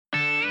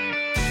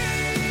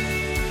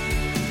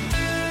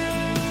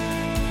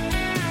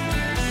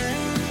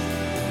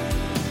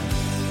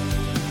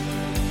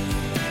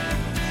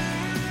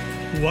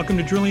Welcome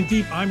to Drilling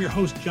Deep. I'm your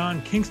host, John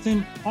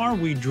Kingston. Are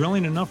we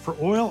drilling enough for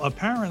oil?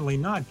 Apparently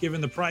not, given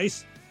the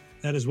price.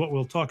 That is what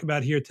we'll talk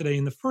about here today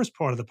in the first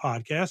part of the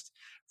podcast.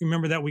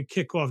 Remember that we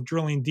kick off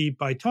Drilling Deep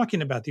by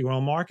talking about the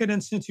oil market.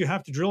 And since you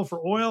have to drill for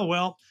oil,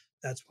 well,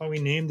 that's why we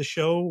named the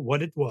show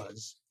what it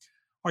was.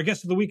 Our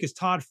guest of the week is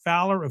Todd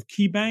Fowler of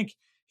KeyBank.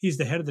 He's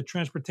the head of the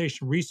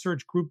Transportation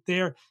Research Group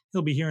there.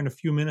 He'll be here in a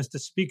few minutes to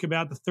speak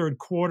about the third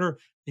quarter,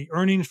 the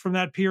earnings from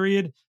that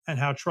period, and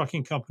how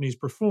trucking companies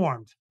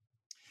performed.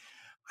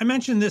 I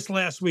mentioned this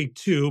last week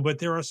too, but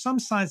there are some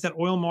signs that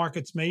oil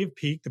markets may have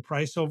peaked. The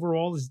price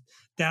overall is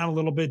down a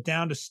little bit,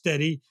 down to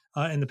steady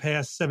in the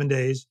past 7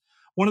 days.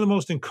 One of the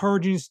most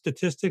encouraging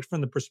statistics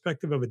from the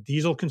perspective of a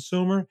diesel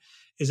consumer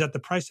is that the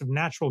price of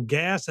natural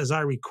gas, as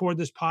I record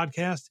this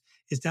podcast,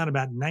 is down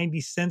about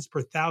 90 cents per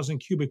 1,000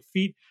 cubic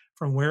feet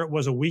from where it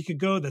was a week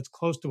ago. That's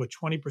close to a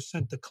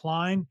 20%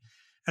 decline.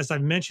 As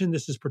I've mentioned,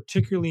 this is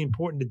particularly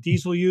important to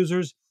diesel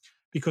users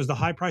because the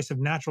high price of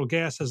natural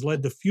gas has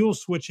led to fuel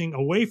switching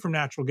away from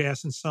natural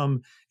gas in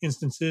some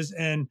instances,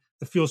 and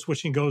the fuel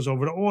switching goes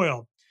over to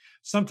oil.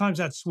 Sometimes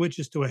that switch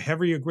is to a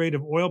heavier grade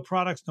of oil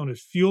products known as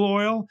fuel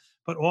oil,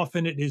 but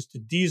often it is to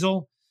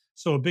diesel.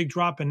 So a big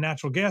drop in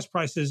natural gas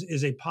prices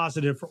is a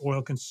positive for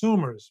oil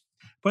consumers.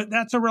 But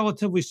that's a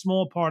relatively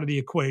small part of the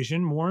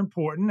equation. More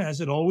important,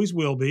 as it always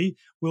will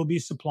be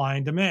supply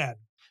and demand.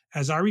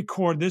 As I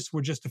record this,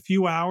 we're just a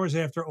few hours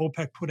after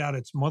OPEC put out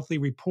its monthly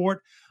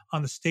report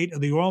on the state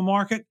of the oil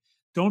market.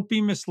 Don't be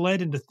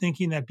misled into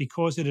thinking that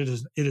because it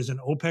is an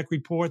OPEC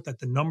report that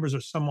the numbers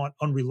are somewhat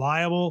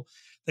unreliable.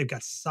 They've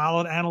got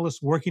solid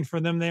analysts working for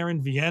them there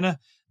in Vienna.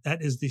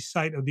 That is the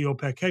site of the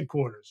OPEC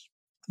headquarters.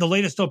 The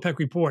latest OPEC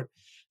report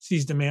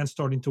sees demand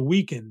starting to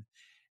weaken.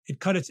 It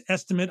cut its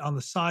estimate on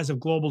the size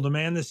of global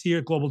demand this year,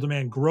 global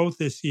demand growth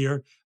this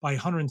year, by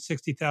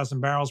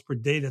 160,000 barrels per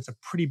day. That's a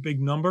pretty big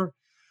number.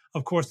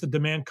 Of course, the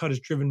demand cut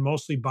is driven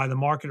mostly by the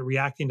market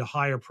reacting to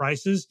higher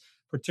prices,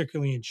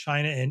 particularly in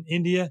China and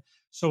India.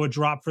 So a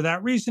drop for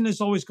that reason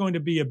is always going to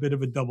be a bit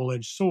of a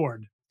double-edged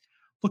sword.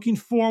 Looking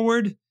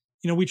forward,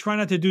 we try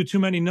not to do too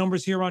many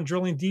numbers here on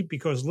Drilling Deep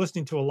because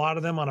listening to a lot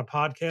of them on a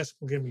podcast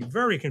can be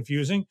very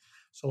confusing.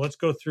 So let's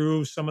go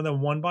through some of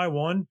them one by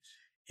one.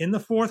 In the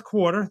fourth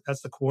quarter,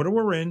 that's the quarter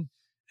we're in,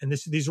 and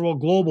these are all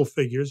global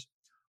figures,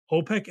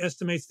 OPEC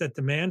estimates that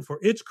demand for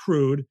its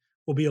crude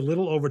will be a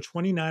little over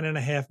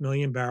 29.5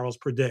 million barrels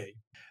per day.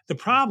 The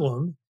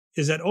problem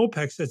is that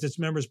OPEC says its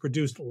members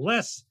produced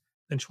less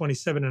than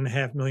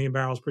 27.5 million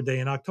barrels per day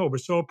in October,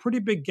 so a pretty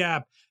big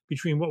gap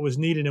between what was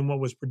needed and what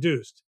was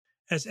produced.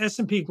 As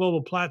S&P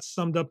Global Platts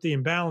summed up the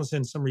imbalance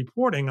in some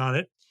reporting on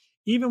it,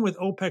 even with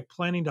OPEC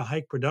planning to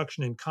hike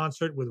production in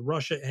concert with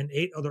Russia and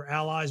 8 other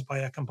allies by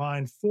a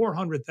combined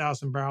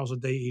 400,000 barrels a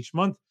day each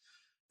month,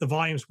 the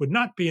volumes would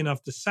not be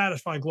enough to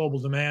satisfy global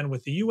demand,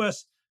 with the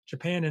U.S.,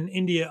 Japan, and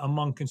India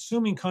among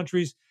consuming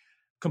countries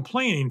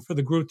complaining for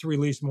the group to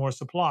release more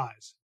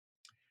supplies.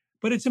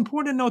 But it's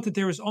important to note that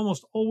there is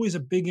almost always a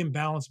big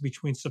imbalance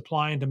between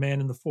supply and demand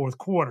in the fourth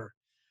quarter.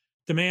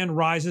 Demand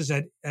rises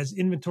as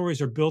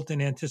inventories are built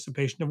in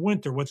anticipation of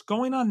winter. What's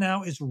going on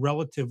now is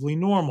relatively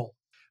normal.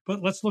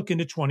 But let's look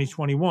into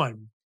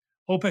 2021.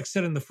 OPEC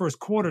said in the first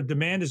quarter,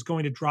 demand is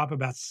going to drop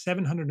about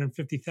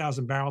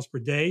 750,000 barrels per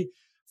day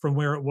from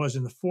where it was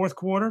in the fourth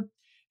quarter.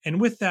 And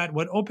with that,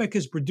 what OPEC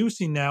is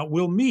producing now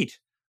will meet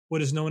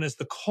what is known as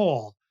the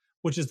call,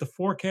 which is the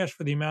forecast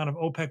for the amount of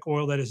OPEC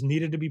oil that is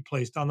needed to be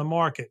placed on the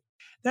market.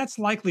 That's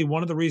likely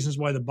one of the reasons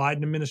why the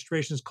Biden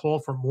administration's call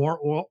for more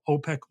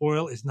OPEC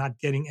oil is not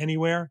getting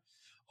anywhere.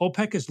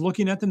 OPEC is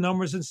looking at the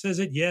numbers and says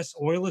that, yes,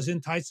 oil is in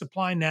tight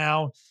supply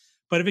now,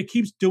 but if it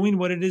keeps doing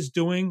what it is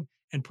doing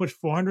and puts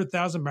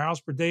 400,000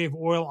 barrels per day of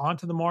oil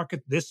onto the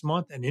market this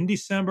month and in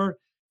December,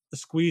 the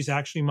squeeze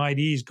actually might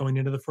ease going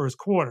into the first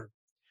quarter.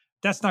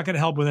 That's not going to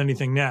help with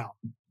anything now.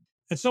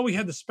 And so we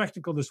had the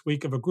spectacle this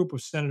week of a group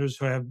of senators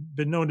who have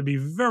been known to be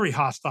very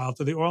hostile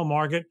to the oil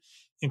market,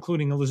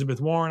 including Elizabeth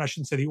Warren. I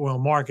shouldn't say the oil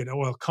market,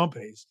 oil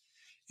companies,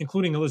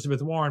 including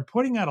Elizabeth Warren,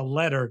 putting out a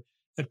letter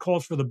that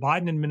calls for the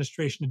Biden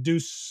administration to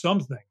do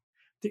something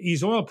to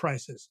ease oil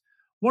prices.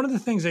 One of the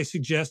things they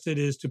suggested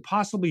is to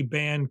possibly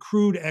ban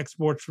crude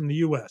exports from the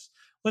U.S.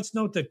 Let's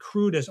note that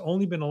crude has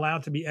only been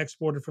allowed to be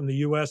exported from the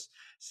U.S.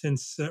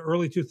 since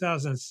early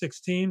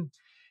 2016.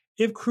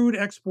 If crude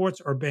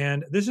exports are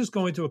banned, this is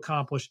going to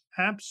accomplish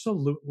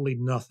absolutely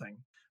nothing.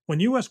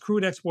 When U.S.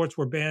 crude exports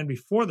were banned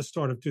before the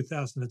start of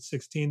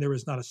 2016, there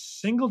is not a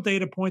single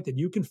data point that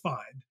you can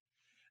find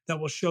that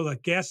will show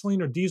that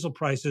gasoline or diesel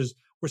prices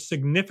were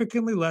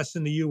significantly less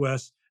in the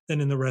U.S.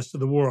 than in the rest of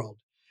the world.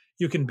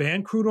 You can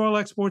ban crude oil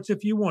exports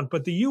if you want,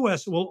 but the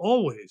U.S. will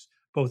always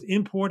both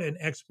import and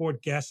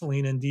export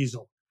gasoline and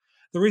diesel.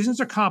 The reasons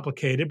are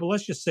complicated, but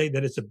let's just say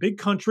that it's a big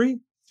country,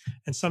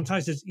 and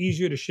sometimes it's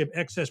easier to ship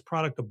excess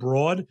product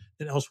abroad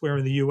than elsewhere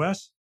in the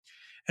U.S.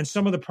 And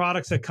some of the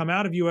products that come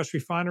out of U.S.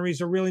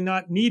 refineries are really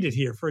not needed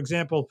here. For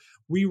example,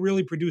 we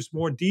really produce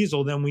more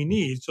diesel than we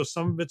need, so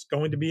some of it's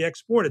going to be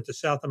exported to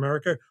South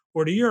America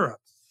or to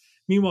Europe.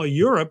 Meanwhile,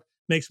 Europe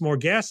makes more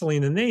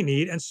gasoline than they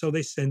need, and so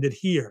they send it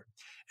here.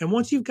 And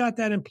once you've got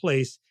that in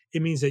place,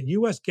 it means that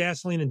US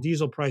gasoline and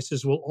diesel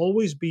prices will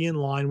always be in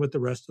line with the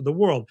rest of the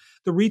world.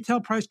 The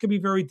retail price could be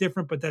very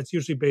different, but that's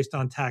usually based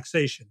on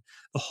taxation.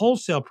 The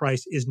wholesale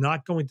price is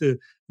not going to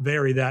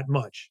vary that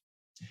much.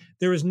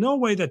 There is no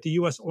way that the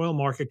US oil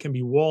market can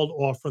be walled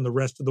off from the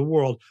rest of the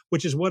world,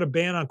 which is what a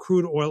ban on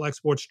crude oil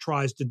exports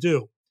tries to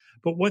do.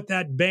 But what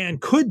that ban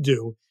could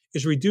do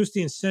is reduce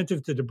the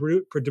incentive to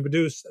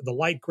produce the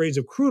light grades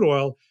of crude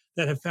oil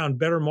that have found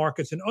better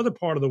markets in other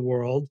parts of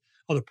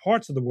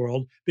the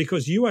world,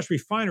 because US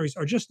refineries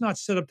are just not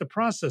set up to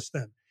process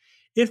them.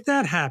 If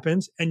that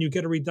happens and you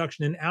get a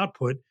reduction in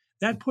output,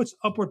 that puts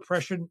upward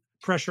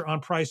pressure on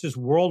prices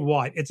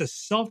worldwide. It's a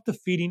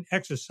self-defeating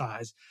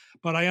exercise,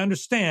 but I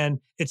understand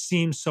it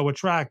seems so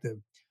attractive.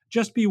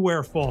 Just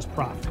beware false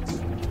prophets.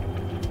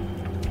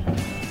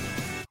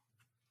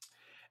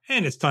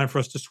 And it's time for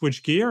us to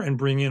switch gear and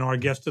bring in our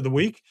guest of the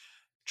week.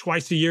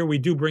 Twice a year, we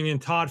do bring in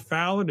Todd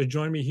Fowler to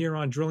join me here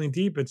on Drilling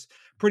Deep. It's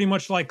pretty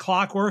much like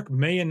clockwork,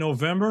 May and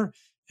November,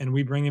 and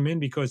we bring him in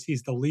because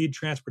he's the lead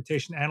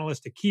transportation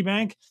analyst at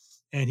KeyBank,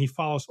 and he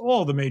follows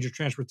all the major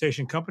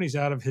transportation companies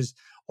out of his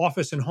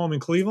office and home in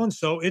Cleveland.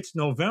 So it's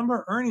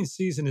November, earnings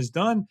season is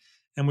done,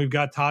 and we've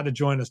got Todd to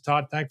join us.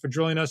 Todd, thanks for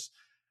joining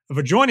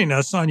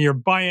us on your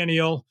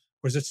biennial,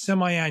 or is it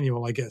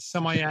semi-annual, I guess,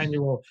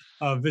 semi-annual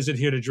visit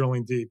here to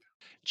Drilling Deep.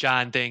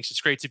 John, thanks.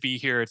 It's great to be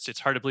here. It's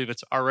hard to believe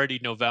it's already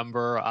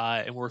November,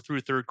 and we're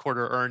through third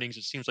quarter earnings.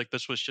 It seems like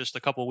this was just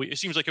a couple of weeks. It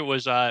seems like it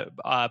was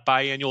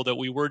biannual that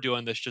we were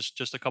doing this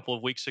just a couple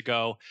of weeks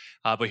ago,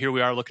 but here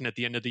we are looking at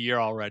the end of the year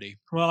already.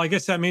 Well, I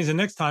guess that means the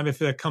next time, if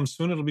that comes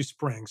soon, it'll be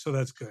spring. So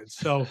that's good.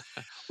 So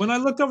when I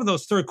looked over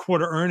those third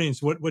quarter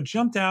earnings, what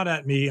jumped out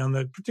at me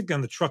particularly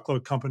on the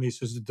truckload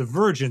companies is the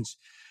divergence.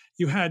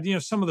 You had,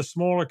 some of the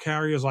smaller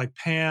carriers like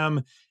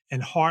PAM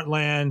and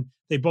Heartland.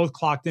 They both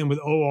clocked in with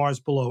ORs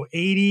below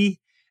 80.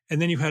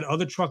 And then you had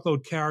other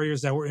truckload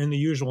carriers that were in the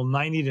usual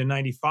 90 to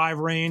 95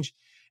 range.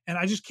 And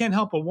I just can't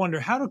help but wonder,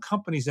 how do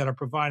companies that are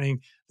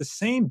providing the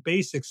same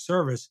basic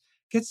service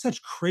get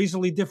such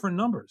crazily different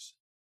numbers?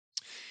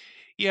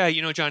 Yeah,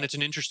 John, it's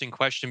an interesting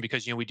question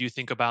because, we do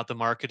think about the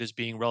market as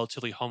being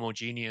relatively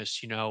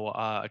homogeneous.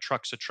 A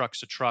truck's a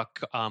truck's a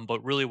truck.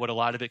 But really what a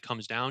lot of it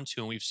comes down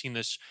to, and we've seen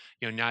this,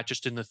 not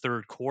just in the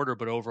third quarter,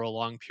 but over a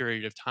long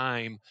period of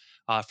time,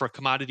 for a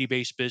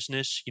commodity-based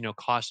business,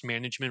 cost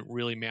management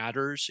really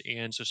matters.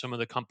 And so some of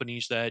the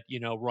companies that,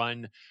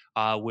 run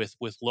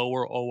with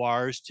lower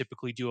ORs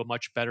typically do a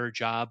much better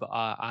job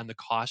on the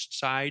cost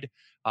side,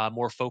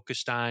 more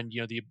focused on,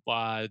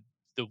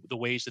 the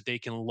ways that they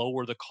can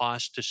lower the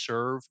cost to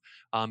serve,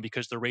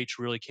 because the rates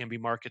really can be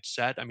market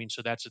set. I mean,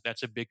 so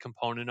that's a big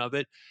component of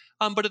it.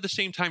 But at the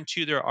same time,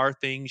 too, there are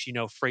things,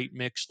 freight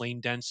mix,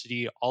 lane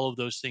density, all of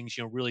those things,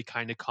 really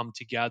kind of come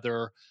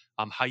together.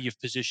 How you've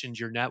positioned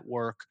your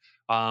network.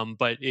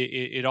 But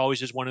it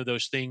always is one of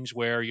those things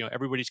where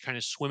everybody's kind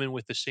of swimming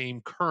with the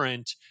same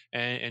current,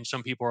 and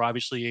some people are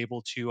obviously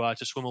able to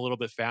swim a little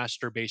bit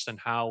faster based on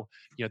how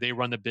they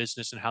run the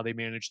business and how they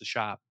manage the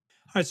shop.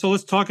 All right, so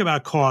let's talk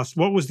about cost.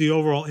 What was the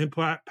overall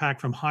impact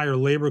from higher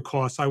labor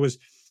costs? I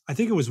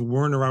think it was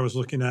Werner I was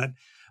looking at,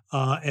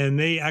 and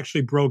they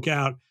actually broke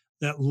out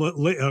that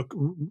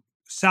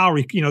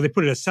salary. They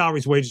put it as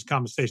salaries, wages,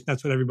 compensation.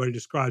 That's what everybody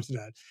describes it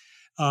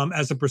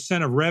as a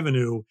percent of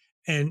revenue,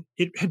 and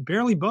it had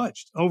barely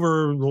budged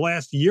over the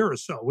last year or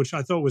so, which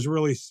I thought was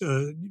really,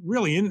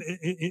 really.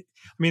 I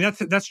mean,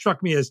 that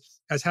struck me as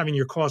having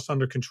your costs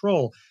under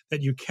control.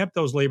 That you kept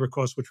those labor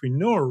costs, which we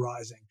know are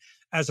rising,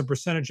 as a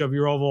percentage of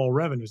your overall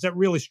revenues. That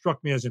really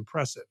struck me as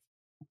impressive.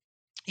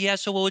 Yeah,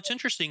 so what's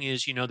interesting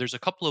is, there's a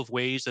couple of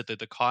ways that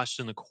the costs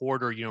in the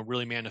quarter,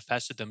 really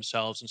manifested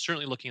themselves. And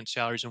certainly looking at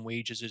salaries and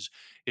wages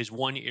is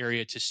one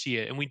area to see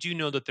it. And we do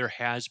know that there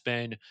has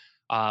been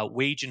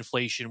wage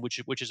inflation,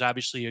 which is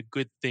obviously a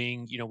good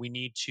thing. We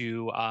need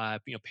to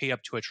pay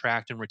up to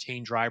attract and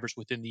retain drivers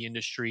within the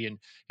industry, and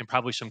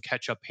probably some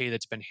catch up pay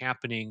that's been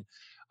happening.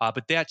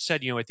 But that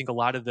said, I think a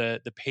lot of the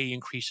pay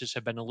increases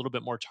have been a little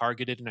bit more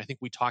targeted, and I think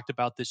we talked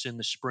about this in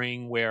the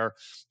spring, where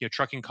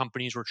trucking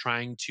companies were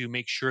trying to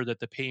make sure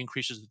that the pay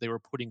increases that they were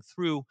putting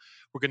through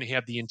were going to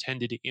have the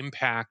intended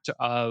impact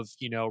of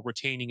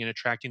retaining and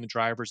attracting the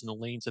drivers in the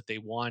lanes that they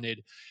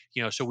wanted.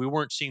 So we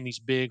weren't seeing these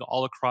big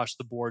all across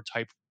the board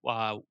type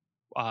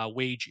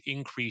wage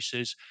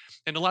increases,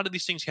 and a lot of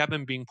these things have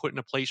been being put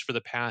into place for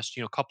the past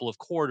couple of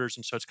quarters,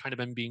 and so it's kind of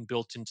been being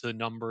built into the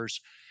numbers.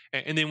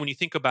 And then when you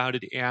think about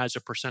it as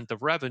a percent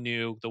of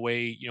revenue, the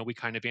way we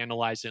kind of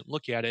analyze it and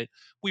look at it,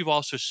 we've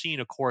also seen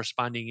a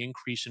corresponding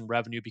increase in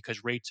revenue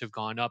because rates have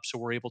gone up, so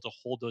we're able to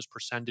hold those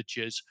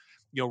percentages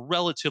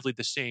relatively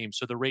the same.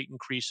 So the rate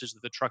increases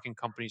that the trucking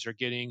companies are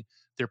getting,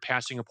 they're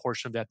passing a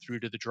portion of that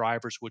through to the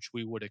drivers, which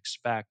we would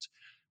expect.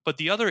 But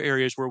the other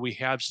areas where we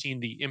have seen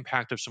the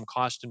impact of some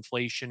cost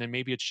inflation, and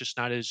maybe it's just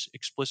not as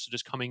explicit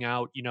as coming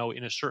out,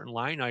 in a certain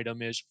line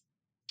item, is,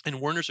 and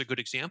Werner's a good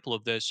example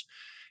of this.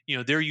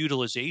 Their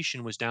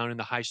utilization was down in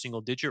the high single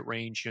digit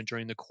range,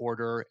 during the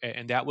quarter,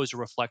 and that was a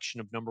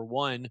reflection of, number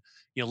one,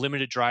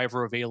 limited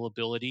driver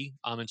availability,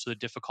 and so the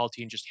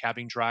difficulty in just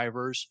having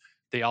drivers.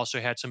 They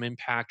also had some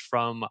impact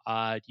from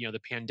the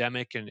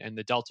pandemic and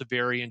the Delta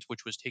variant,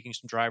 which was taking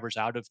some drivers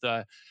out of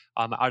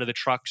the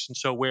trucks. And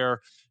so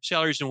where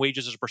salaries and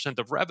wages as a percent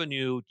of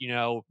revenue,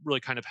 really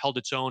kind of held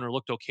its own or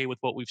looked okay with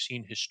what we've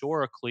seen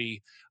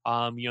historically.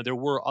 There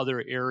were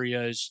other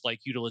areas like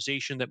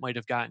utilization that might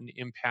have gotten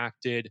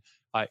impacted.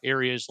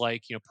 Areas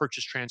like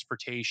purchase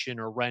transportation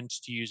or rents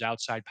to use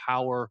outside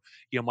power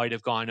might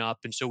have gone up,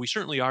 and so we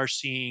certainly are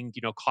seeing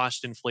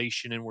cost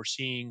inflation, and we're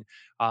seeing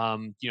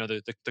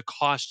the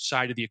cost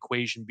side of the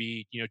equation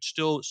be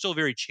still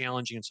very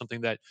challenging, and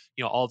something that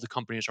all of the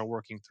companies are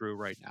working through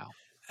right now.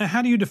 And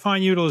how do you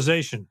define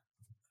utilization?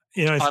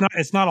 Um,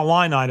 It's not a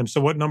line item.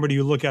 So what number do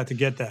you look at to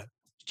get that?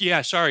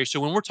 Yeah, sorry. So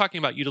when we're talking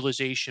about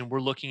utilization,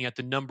 we're looking at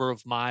the number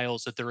of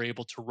miles that they're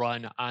able to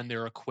run on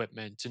their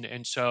equipment,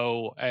 and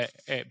so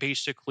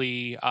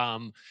basically,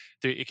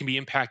 it can be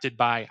impacted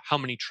by how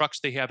many trucks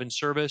they have in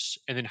service,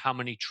 and then how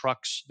many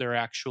trucks they're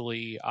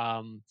actually,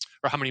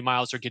 or how many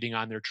miles they're getting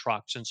on their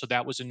trucks. And so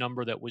that was a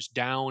number that was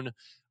down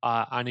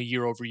on a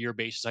year-over-year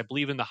basis, I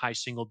believe, in the high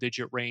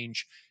single-digit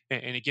range.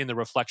 And again, the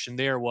reflection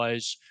there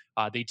was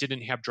they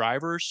didn't have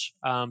drivers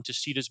to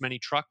seat as many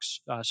trucks,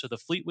 so the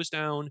fleet was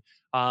down,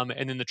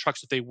 and then the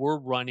trucks that they were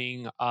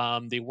running,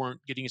 they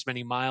weren't getting as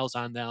many miles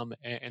on them,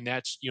 and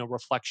that's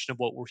reflection of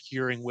what we're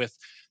hearing with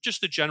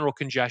just the general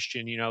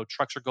congestion.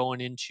 Trucks are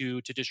going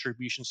into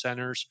distribution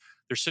centers;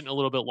 they're sitting a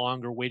little bit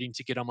longer, waiting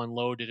to get them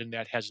unloaded, and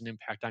that has an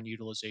impact on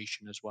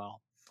utilization as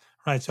well.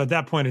 Right. So at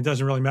that point, it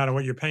doesn't really matter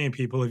what you're paying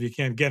people if you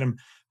can't get them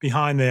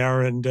behind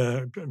there and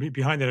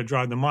behind there to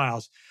drive the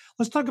miles.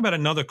 Let's talk about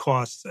another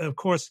cost. Of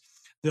course,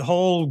 the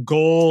whole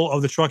goal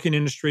of the trucking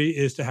industry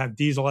is to have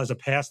diesel as a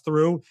pass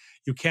through.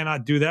 You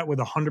cannot do that with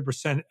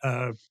 100%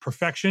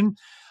 perfection.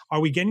 Are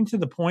we getting to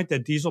the point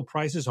that diesel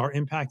prices are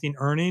impacting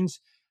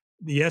earnings?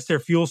 Yes, there are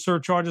fuel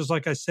surcharges,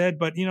 like I said,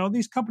 but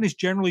these companies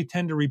generally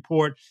tend to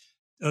report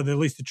at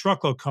least the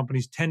truckload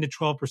companies, 10 to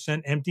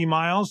 12% empty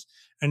miles,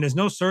 and there's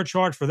no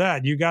surcharge for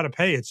that. You got to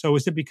pay it. So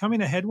is it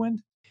becoming a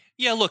headwind?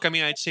 Yeah, look, I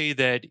mean, I'd say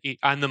that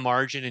on the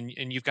margin,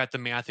 and you've got the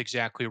math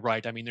exactly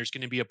right. I mean, there's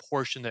going to be a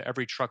portion that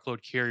every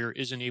truckload carrier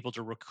isn't able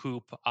to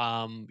recoup,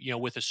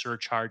 with a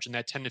surcharge, and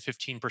that 10 to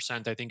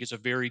 15%, I think, is a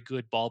very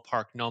good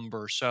ballpark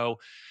number. So,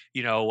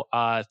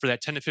 for that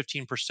 10 to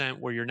 15%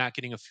 where you're not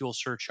getting a fuel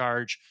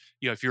surcharge,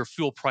 if your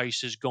fuel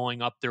price is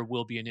going up, there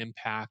will be an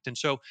impact. And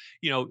so,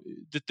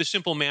 the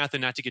simple math,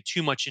 and not to get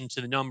too much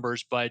into the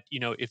numbers, but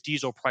if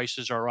diesel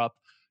prices are up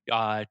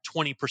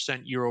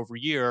 20% year over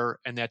year,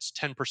 and that's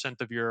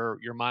 10% of your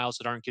miles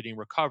that aren't getting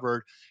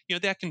recovered,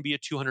 that can be a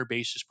 200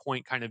 basis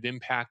point kind of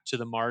impact to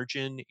the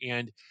margin.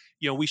 And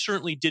we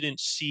certainly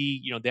didn't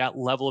see that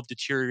level of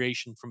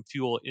deterioration from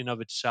fuel in of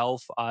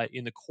itself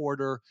in the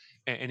quarter.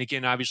 And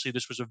again, obviously,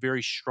 this was a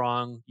very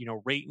strong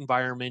rate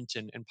environment,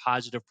 and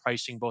positive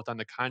pricing both on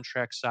the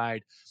contract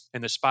side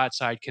and the spot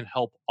side can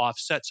help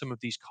offset some of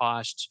these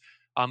costs.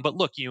 But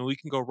look, we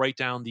can go right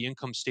down the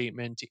income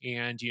statement,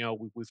 and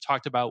we've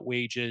talked about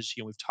wages.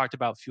 We've talked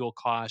about fuel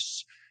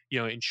costs.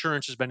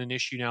 Insurance has been an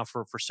issue now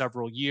for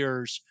several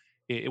years.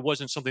 It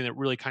wasn't something that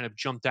really kind of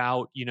jumped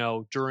out,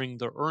 during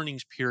the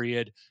earnings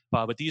period.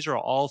 But these are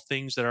all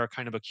things that are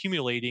kind of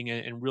accumulating,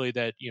 and really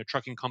that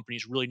trucking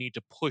companies really need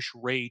to push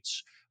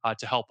rates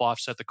to help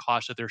offset the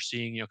costs that they're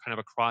seeing, kind of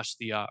across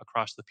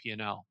the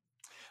P&L.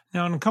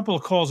 Now, in a couple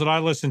of calls that I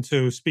listened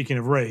to, speaking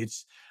of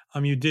rates,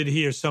 you did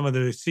hear some of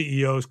the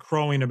CEOs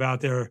crowing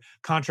about their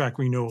contract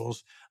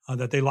renewals,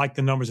 that they liked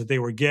the numbers that they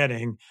were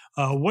getting.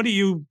 What do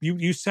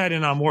you sat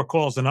in on more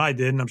calls than I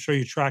did, and I'm sure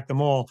you tracked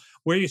them all.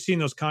 Where are you seeing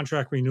those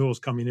contract renewals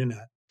coming in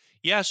at?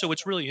 Yeah, so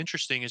what's really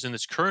interesting is in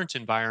this current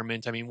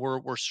environment. I mean,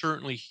 we're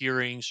certainly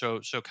hearing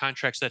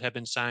contracts that have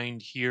been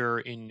signed here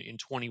in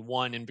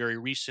 21 and very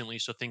recently.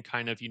 So think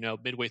kind of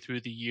midway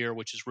through the year,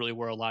 which is really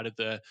where a lot of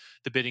the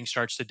bidding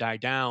starts to die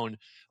down.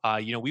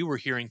 We were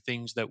hearing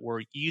things that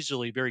were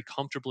easily very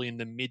comfortably in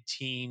the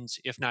mid-teens,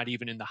 if not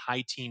even in the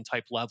high-teen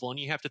type level. And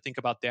you have to think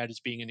about that as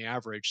being an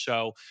average.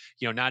 So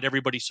not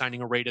everybody's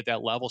signing a rate at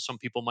that level. Some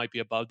people might be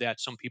above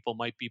that, some people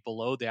might be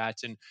below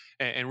that,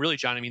 and really,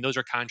 John, I mean, those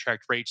are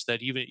contract rates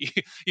that even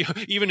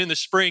even in the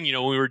spring,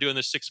 when we were doing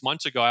this 6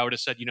 months ago, I would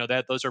have said,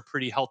 that those are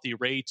pretty healthy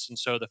rates. And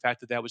so the fact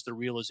that that was the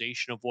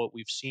realization of what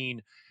we've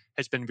seen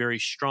has been very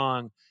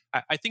strong.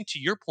 I think to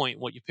your point,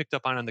 what you picked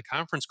up on the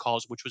conference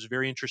calls, which was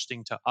very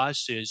interesting to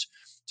us, is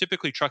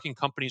typically trucking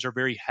companies are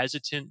very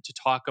hesitant to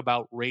talk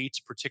about rates,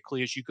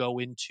 particularly as you go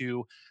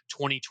into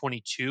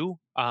 2022,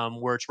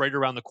 where it's right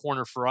around the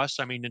corner for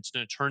us. I mean, it's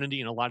an eternity,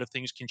 and a lot of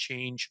things can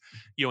change,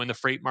 in the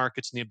freight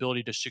markets, and the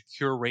ability to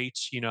secure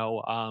rates,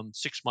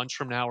 6 months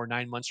from now or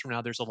 9 months from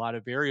now. There's a lot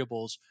of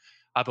variables.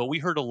 But we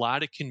heard a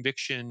lot of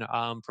conviction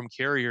from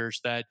carriers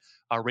that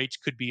rates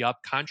could be up,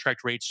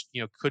 contract rates,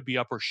 could be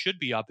up or should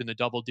be up in the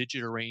double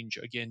digit range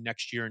again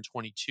next year in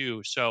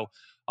 22. So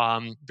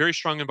very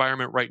strong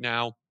environment right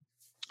now,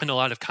 and a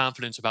lot of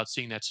confidence about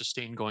seeing that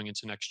sustain going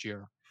into next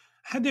year.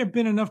 Had there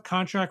been enough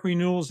contract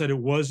renewals that it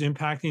was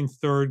impacting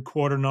third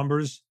quarter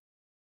numbers?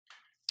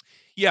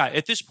 Yeah,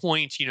 at this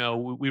point,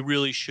 we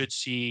really should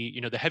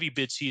see, the heavy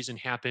bid season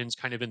happens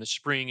kind of in the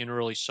spring and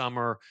early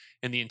summer,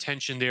 and the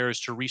intention there is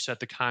to reset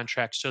the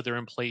contracts so they're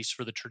in place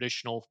for the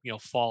traditional,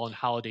 fall and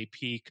holiday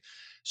peak.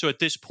 So at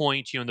this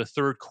point, in the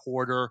third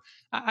quarter,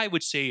 I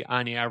would say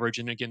on average,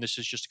 and again, this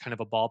is just kind of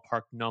a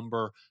ballpark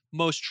number,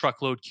 most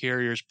truckload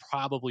carriers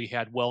probably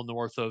had well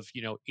north of,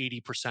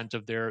 80%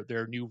 of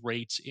their new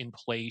rates in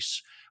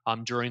place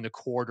during the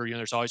quarter.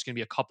 There's always going to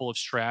be a couple of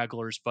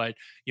stragglers, but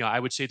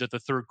I would say that the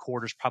third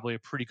quarter is probably a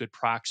pretty good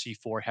proxy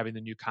for having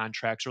the new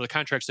contracts or the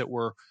contracts that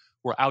were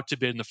out to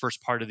bid in the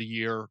first part of the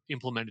year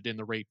implemented in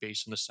the rate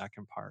base in the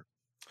second part.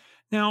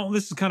 Now,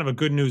 this is kind of a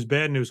good news,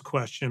 bad news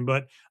question,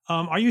 but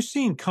are you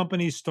seeing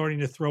companies starting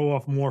to throw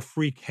off more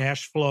free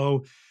cash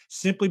flow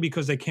simply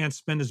because they can't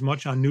spend as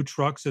much on new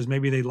trucks as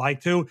maybe they'd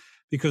like to,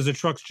 because the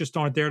trucks just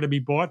aren't there to be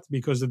bought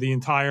because of the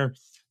entire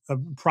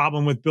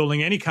problem with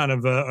building any kind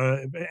of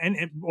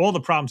and all the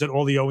problems at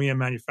all the OEM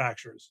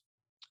manufacturers?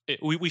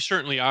 We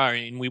certainly are,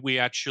 and we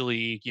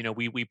actually,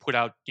 we put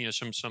out,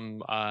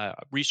 some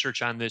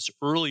research on this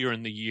earlier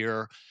in the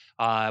year,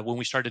 when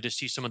we started to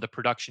see some of the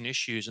production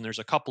issues. And there's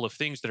a couple of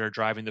things that are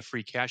driving the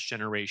free cash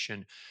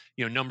generation.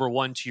 Number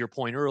one, to your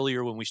point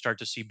earlier, when we start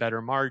to see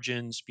better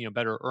margins,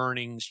 better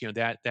earnings,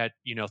 that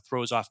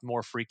throws off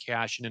more free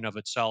cash in and of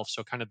itself.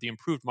 So kind of the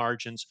improved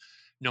margins.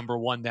 Number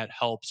one, that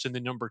helps. And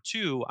then number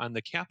two, on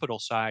the capital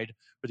side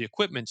or the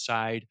equipment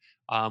side,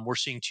 we're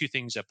seeing two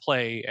things at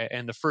play.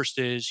 And the first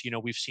is,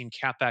 we've seen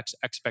CapEx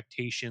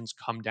expectations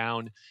come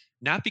down,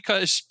 not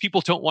because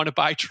people don't want to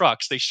buy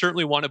trucks. They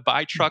certainly want to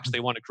buy trucks.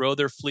 They want to grow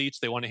their fleets.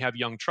 They want to have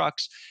young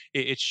trucks.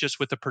 It's just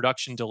with the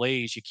production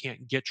delays, you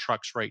can't get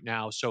trucks right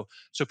now. So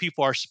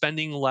people are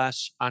spending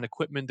less on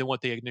equipment than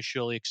what they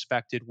initially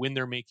expected when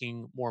they're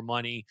making more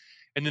money.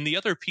 And then the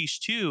other piece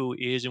too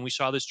is, and we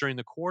saw this during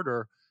the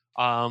quarter,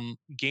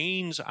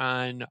 gains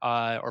on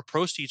or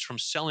proceeds from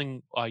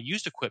selling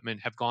used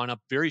equipment have gone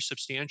up very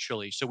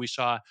substantially. So we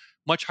saw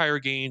much higher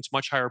gains,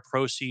 much higher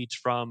proceeds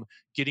from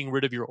getting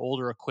rid of your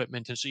older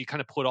equipment, and so you kind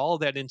of put all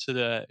of that into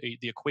the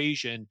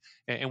equation,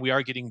 and we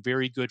are getting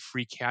very good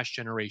free cash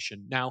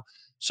generation. Now,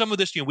 some of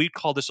this, we'd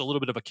call this a little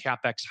bit of a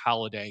capex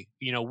holiday.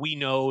 We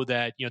know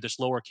that this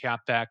lower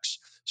capex,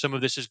 some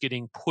of this is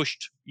getting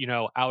pushed,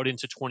 out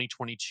into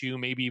 2022,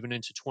 maybe even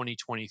into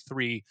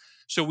 2023.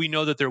 So we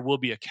know that there will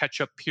be a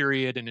catch up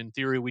period. And in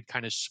theory, we'd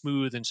kind of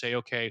smooth and say,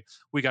 okay,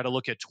 we got to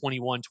look at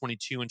 21,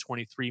 22, and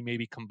 23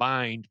 maybe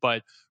combined.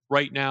 But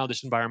right now,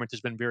 this environment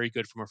has been very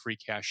good from a free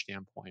cash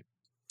standpoint.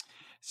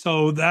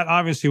 So that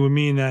obviously would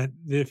mean that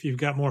if you've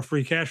got more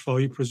free cash flow,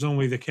 you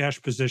presumably the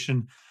cash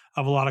position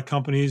of a lot of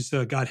companies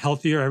got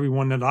healthier.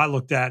 Everyone that I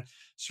looked at,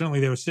 certainly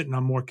they were sitting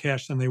on more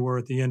cash than they were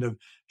at the end of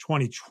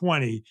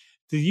 2020.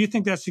 Do you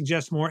think that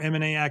suggests more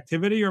M&A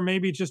activity, or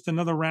maybe just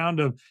another round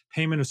of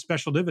payment of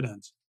special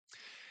dividends?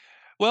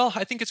 Well,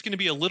 I think it's going to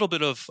be a little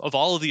bit of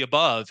all of the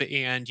above.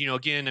 And,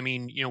 again, I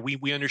mean,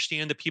 we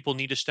understand that people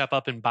need to step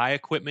up and buy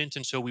equipment.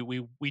 And so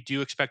we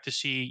do expect to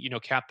see,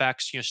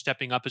 CapEx,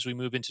 stepping up as we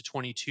move into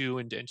 22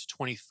 and into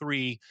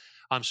 23.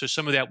 So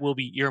some of that will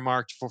be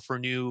earmarked for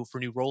new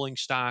rolling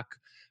stock.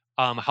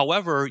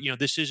 However,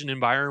 this is an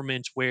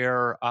environment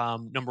where,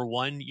 number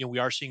one, we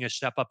are seeing a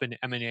step up in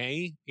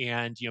M&A,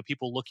 and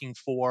people looking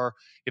for,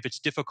 if it's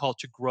difficult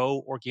to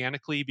grow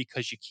organically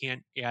because you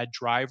can't add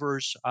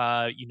drivers,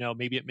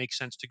 maybe it makes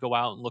sense to go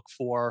out and look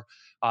for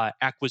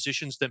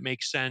acquisitions that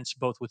make sense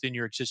both within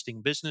your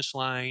existing business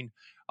line,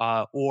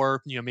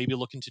 or maybe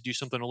looking to do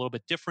something a little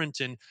bit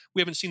different. And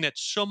we haven't seen that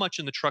so much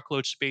in the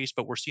truckload space,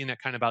 but we're seeing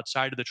that kind of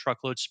outside of the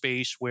truckload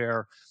space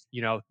where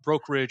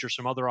brokerage or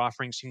some other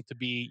offerings seem to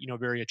be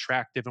very attractive,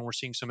 and we're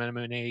seeing some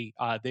M&A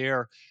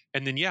there.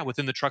 And then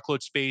within the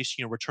truckload space,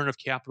 return of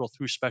capital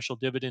through special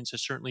dividends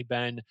has certainly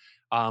been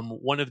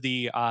one of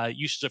the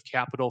uses of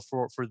capital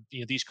for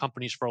these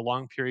companies for a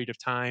long period of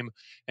time.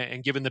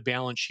 And given the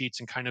balance sheets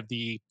and kind of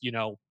the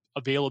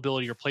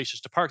availability or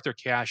places to park their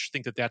cash,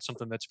 think that that's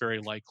something that's very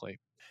likely.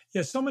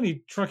 Yeah, so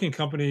many trucking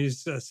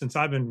companies, since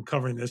I've been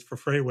covering this for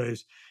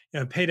Freightways,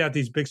 paid out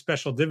these big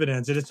special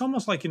dividends. And it's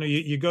almost like,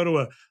 you go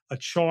to a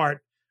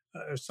chart,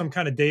 some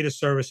kind of data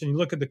service, and you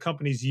look at the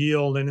company's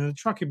yield. And in the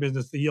trucking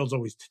business, the yield's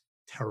always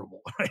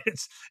terrible, right?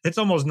 It's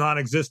almost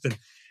non-existent.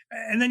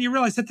 And then you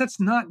realize that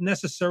that's not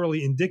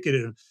necessarily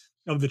indicative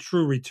of the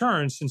true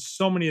return, since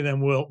so many of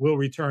them will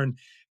return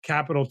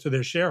capital to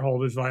their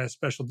shareholders via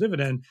special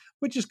dividend,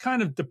 which is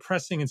kind of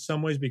depressing in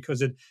some ways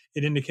because it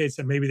indicates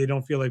that maybe they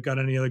don't feel they've got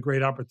any other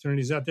great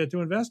opportunities out there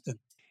to invest in.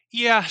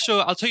 Yeah,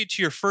 so I'll tell you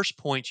to your first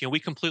point, we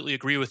completely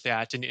agree with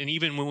that. And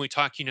even when we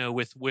talk,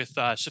 with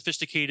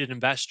sophisticated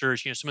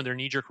investors, some of their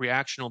knee jerk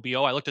reaction will be,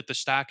 oh, I looked at the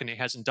stock and it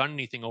hasn't done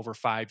anything over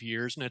 5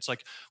 years. And it's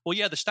like, well,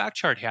 yeah, the stock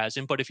chart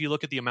hasn't, but if you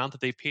look at the amount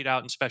that they've paid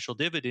out in special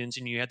dividends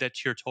and you add that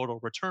to your total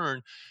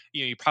return,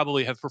 you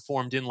probably have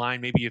performed in line.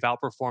 Maybe you've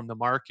outperformed the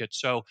market.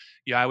 So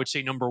yeah, I would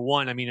say number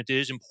one, I mean, it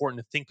is important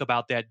to think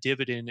about that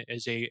dividend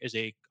as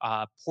a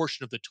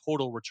portion of the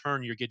total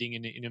return you're getting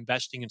in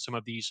investing in some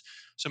of these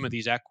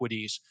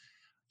equities.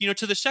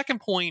 To the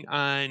second point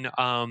on,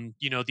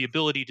 the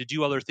ability to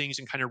do other things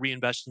and kind of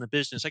reinvest in the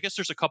business, I guess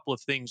there's a couple of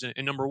things.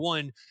 And number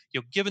one,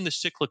 given the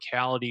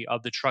cyclicality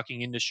of the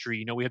trucking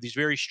industry, we have these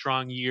very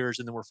strong years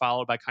and then we're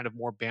followed by kind of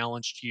more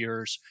balanced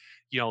years.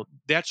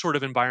 That sort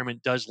of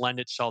environment does lend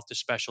itself to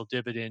special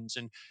dividends.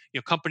 And,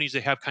 companies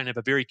that have kind of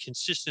a very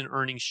consistent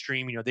earnings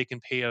stream, they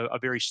can pay a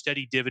very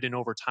steady dividend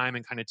over time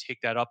and kind of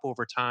take that up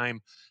over time.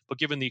 But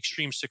given the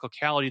extreme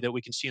cyclicality that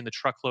we can see in the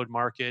truckload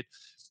market,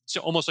 so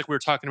almost like we were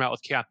talking about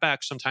with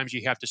CapEx, sometimes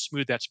you have to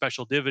smooth that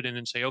special dividend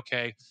and say,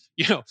 okay,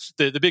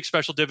 the big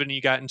special dividend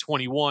you got in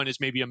 21 is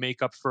maybe a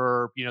makeup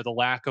for, the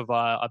lack of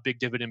a big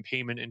dividend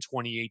payment in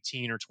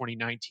 2018 or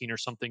 2019 or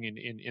something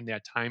in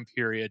that time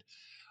period.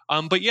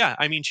 But yeah,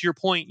 I mean, to your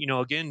point,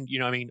 again,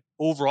 I mean,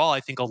 overall, I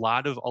think a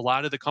lot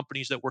of the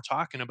companies that we're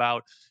talking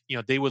about,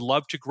 they would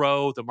love to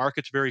grow. The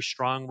market's very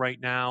strong right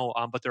now,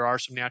 but there are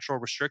some natural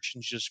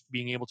restrictions just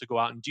being able to go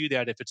out and do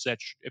that. If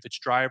it's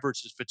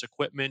drivers, if it's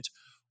equipment,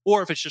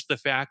 or if it's just the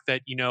fact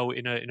that in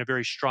a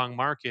very strong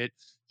market,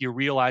 you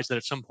realize that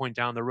at some point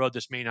down the road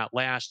this may not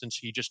last, and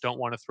so you just don't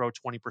want to throw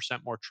 20%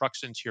 more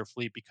trucks into your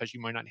fleet because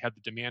you might not have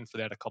the demand for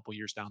that a couple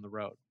years down the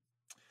road.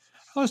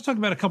 Let's talk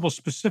about a couple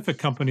specific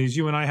companies.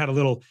 You and I had a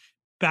little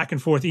back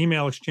and forth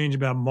email exchange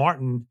about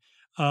Marten,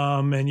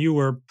 and you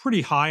were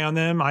pretty high on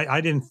them. I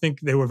didn't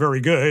think they were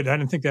very good. I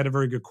didn't think they had a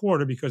very good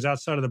quarter because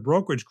outside of the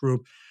brokerage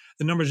group,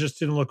 the numbers just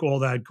didn't look all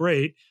that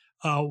great.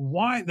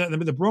 Why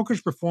the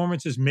brokerage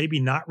performance is maybe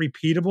not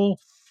repeatable,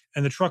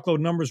 and the truckload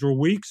numbers were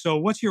weak. So,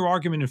 what's your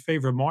argument in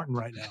favor of Marten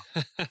right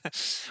now?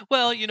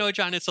 Well,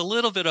 John, it's a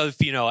little bit of,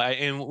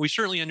 and we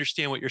certainly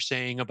understand what you're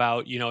saying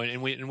about,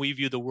 and we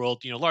view the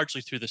world,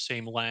 largely through the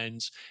same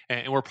lens,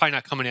 and we're probably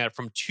not coming at it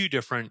from two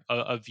different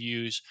of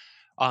views.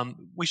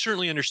 We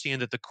certainly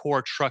understand that the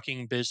core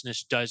trucking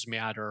business does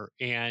matter,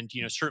 and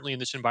certainly in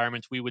this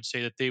environment, we would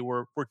say that they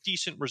were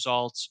decent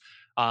results,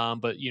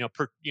 but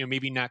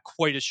maybe not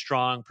quite as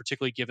strong,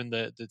 particularly given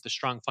the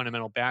strong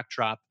fundamental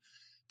backdrop.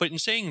 But in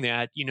saying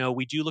that,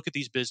 we do look at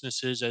these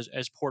businesses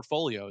as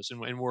portfolios,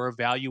 and we're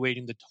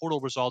evaluating the total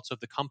results of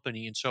the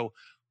company. And so,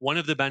 one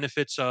of the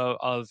benefits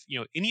of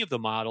any of the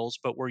models,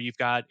 but where you've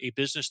got a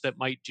business that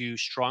might do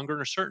stronger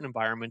in a certain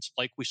environments,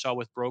 like we saw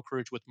with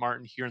brokerage with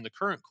Marten here in the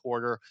current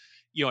quarter,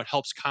 it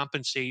helps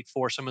compensate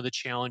for some of the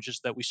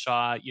challenges that we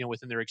saw,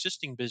 within their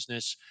existing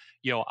business,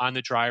 on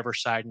the driver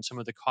side and some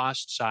of the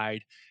cost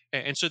side.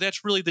 And so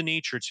that's really the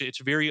nature.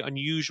 It's very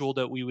unusual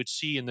that we would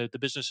see, and the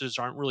businesses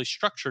aren't really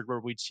structured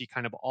where we'd see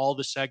kind of all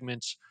the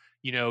segments,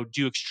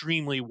 do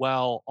extremely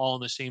well all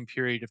in the same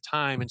period of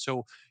time. And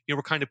so,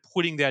 we're kind of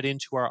putting that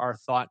into our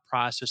thought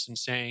process and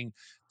saying,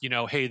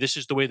 hey, this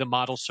is the way the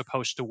model's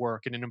supposed to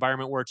work. In an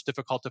environment where it's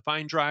difficult to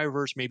find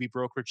drivers, maybe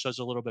brokerage does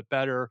a little bit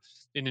better.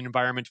 In an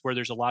environment where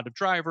there's a lot of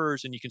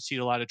drivers and you can see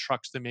a lot of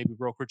trucks, then maybe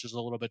brokerage is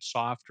a little bit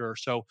softer.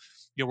 So,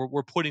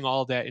 we're putting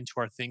all of that into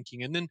our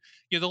thinking. And then,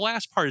 the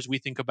last part as we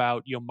think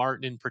about,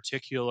 Marten in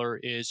particular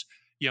is,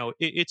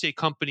 it's a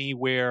company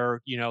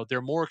where,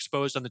 they're more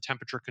exposed on the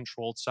temperature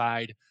controlled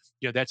side.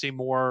 That's a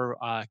more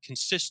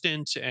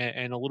consistent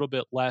and a little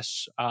bit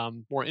less,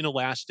 more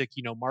inelastic,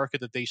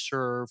 market that they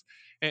serve.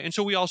 And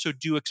so we also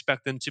do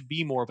expect them to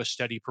be more of a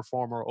steady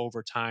performer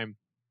over time.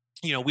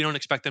 We don't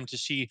expect them to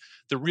see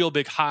the real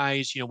big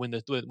highs, when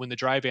the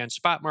dry van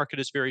spot market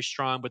is very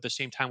strong, but at the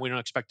same time, we don't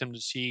expect them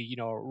to see,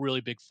 a really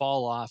big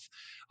fall off.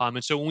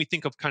 And so when we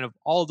think of kind of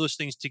all of those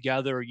things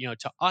together,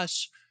 to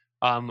us,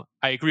 I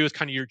agree with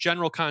kind of your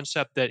general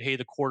concept that, hey,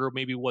 the quarter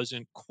maybe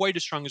wasn't quite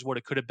as strong as what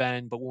it could have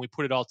been, but when we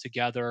put it all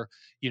together,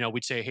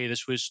 we'd say, hey,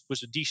 this was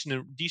a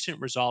decent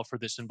result for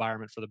this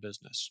environment for the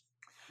business.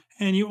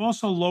 And you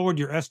also lowered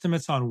your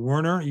estimates on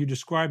Werner. You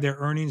described their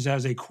earnings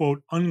as a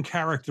quote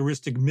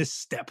uncharacteristic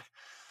misstep.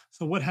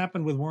 So, what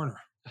happened with Werner?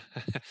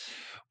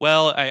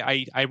 Well,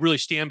 I really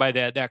stand by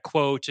that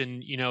quote,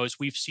 and as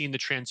we've seen the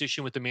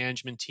transition with the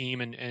management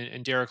team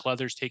and Derek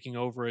Leathers taking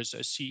over as a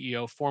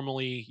CEO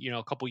formally,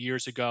 a couple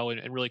years ago,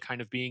 and really kind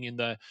of being in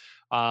the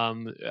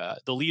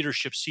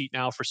leadership seat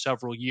now for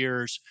several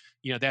years.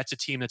 That's a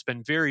team that's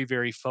been very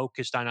very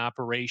focused on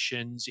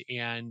operations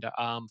and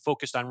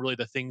focused on really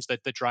the things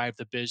that drive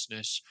the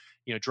business.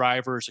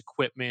 Drivers,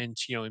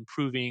 equipment,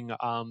 improving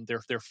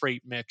their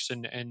freight mix,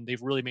 and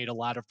they've really made a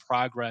lot of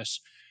progress.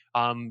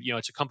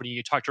 It's a company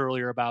you talked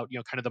earlier about,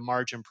 kind of the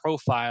margin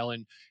profile,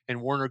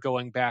 and Werner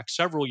going back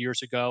several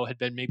years ago had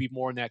been maybe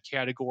more in that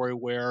category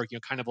where,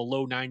 kind of a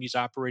low 90s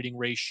operating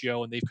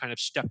ratio, and they've kind of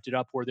stepped it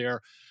up where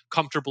they're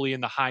comfortably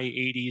in the high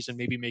 80s and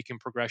maybe making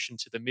progression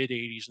to the mid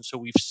 80s. And so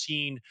we've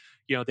seen,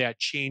 that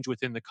change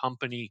within the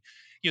company.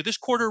 This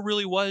quarter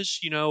really was,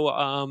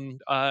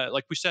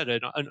 like we said,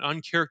 an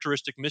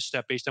uncharacteristic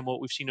misstep based on what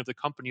we've seen of the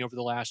company over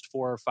the last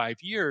 4 or 5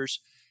 years.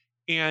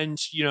 And,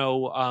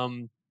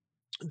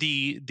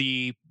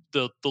 the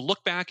the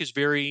look back is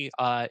very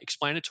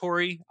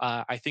explanatory.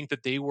 I think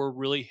that they were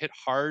really hit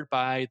hard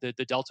by the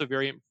Delta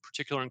variant, in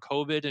particular in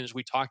COVID. And as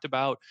we talked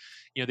about,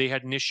 they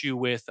had an issue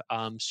with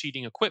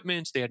seating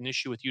equipment, they had an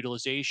issue with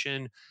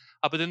utilization,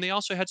 but then they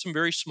also had some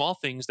very small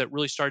things that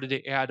really started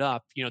to add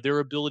up. Their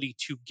ability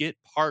to get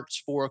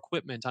parts for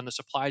equipment on the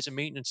supplies and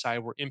maintenance side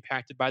were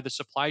impacted by the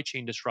supply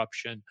chain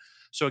disruption.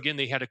 So again,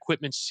 they had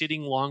equipment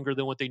sitting longer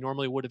than what they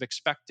normally would have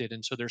expected,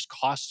 and so there's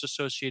costs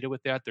associated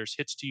with that. There's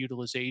hits to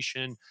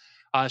utilization.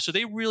 So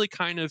they really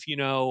kind of,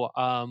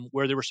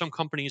 where there were some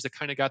companies that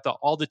kind of got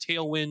all the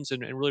tailwinds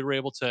and really were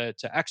able to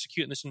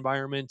execute in this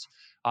environment.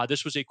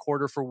 This was a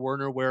quarter for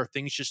Werner where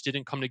things just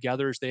didn't come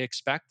together as they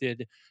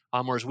expected,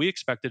 or as we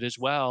expected as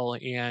well.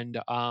 And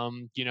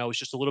it's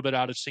just a little bit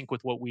out of sync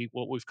with what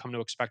we've come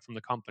to expect from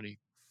the company.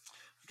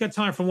 We've got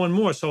time for one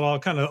more, so I'll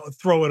kind of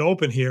throw it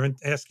open here and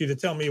ask you to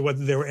tell me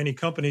whether there were any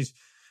companies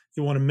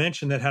you want to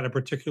mention that had a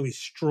particularly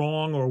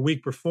strong or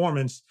weak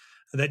performance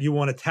that you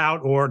want to tout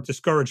or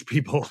discourage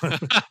people to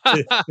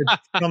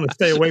come and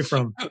stay away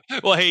from.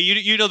 Well, hey,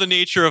 you know the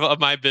nature of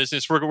my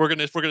business. We're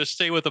gonna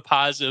stay with the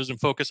positives and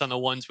focus on the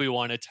ones we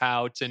want to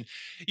tout. And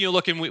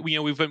look, and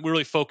we've been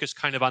really focused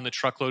kind of on the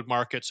truckload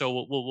market,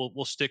 so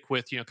we'll stick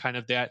with kind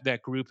of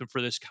that group. And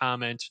for this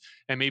comment,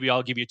 and maybe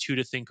I'll give you two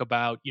to think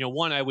about.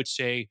 One, I would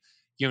say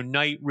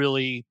Knight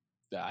really.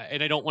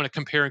 And I don't want to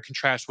compare and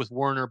contrast with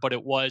Werner, but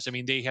it was. I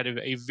mean, they had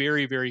a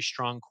very, very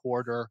strong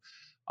quarter.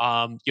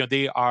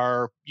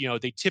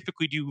 They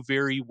typically do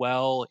very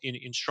well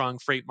in strong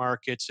freight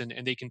markets, and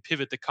they can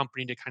pivot the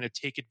company to kind of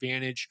take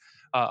advantage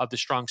of the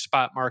strong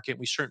spot market.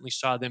 We certainly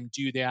saw them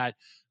do that.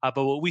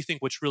 But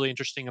what's really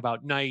interesting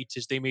about Knight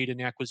is they made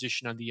an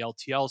acquisition on the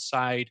LTL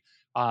side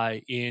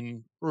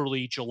in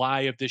early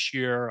July of this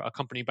year, a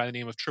company by the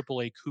name of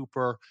AAA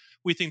Cooper.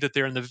 We think that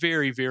they're in the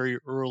very, very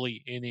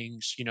early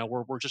innings.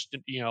 We're just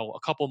a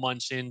couple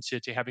months into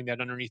having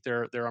that underneath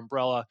their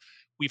umbrella.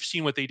 We've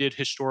seen what they did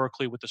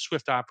historically with the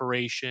Swift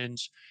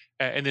operations.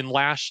 And then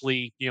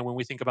lastly, when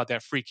we think about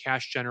that free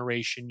cash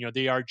generation,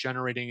 they are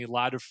generating a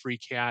lot of free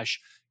cash,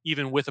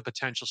 even with a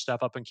potential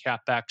step up in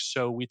CapEx.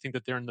 So we think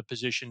that they're in the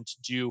position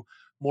to do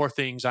more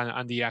things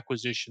on the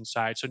acquisition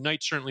side. So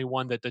Knight's certainly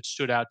one that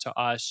stood out to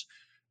us.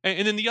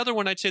 And then the other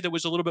one I'd say that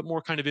was a little bit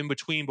more kind of in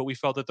between, but we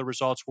felt that the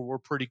results were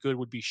pretty good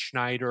would be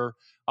Schneider.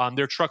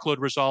 Their truckload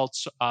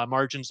results,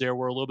 margins there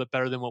were a little bit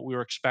better than what we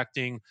were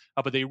expecting,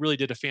 but they really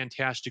did a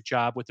fantastic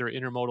job with their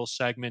intermodal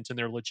segment and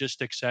their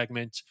logistics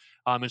segment.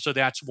 And so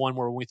that's one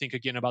where when we think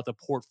again about the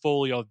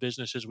portfolio of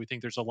businesses, we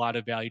think there's a lot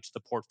of value to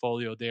the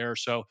portfolio there.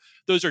 So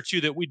those are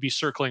two that we'd be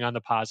circling on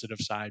the positive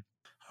side.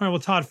 All right.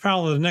 Well, Todd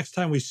Fowler, the next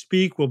time we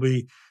speak will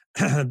be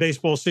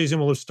baseball season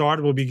will have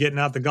started. We'll be getting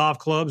out the golf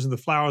clubs and the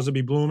flowers will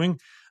be blooming.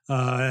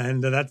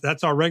 And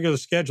that's our regular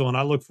schedule, and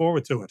I look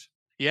forward to it.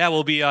 Yeah,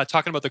 we'll be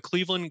talking about the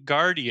Cleveland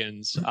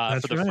Guardians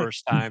for the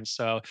first time.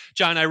 So,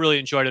 John, I really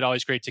enjoyed it.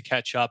 Always great to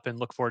catch up, and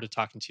look forward to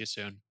talking to you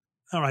soon.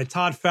 All right,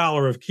 Todd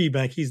Fowler of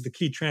KeyBank. He's the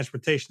key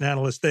transportation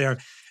analyst there.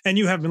 And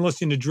you have been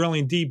listening to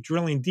Drilling Deep.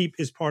 Drilling Deep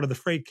is part of the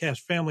FreightCast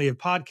family of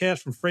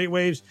podcasts from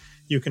FreightWaves.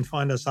 You can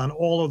find us on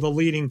all of the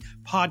leading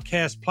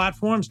podcast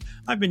platforms.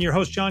 I've been your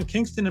host, John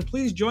Kingston, and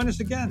please join us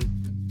again.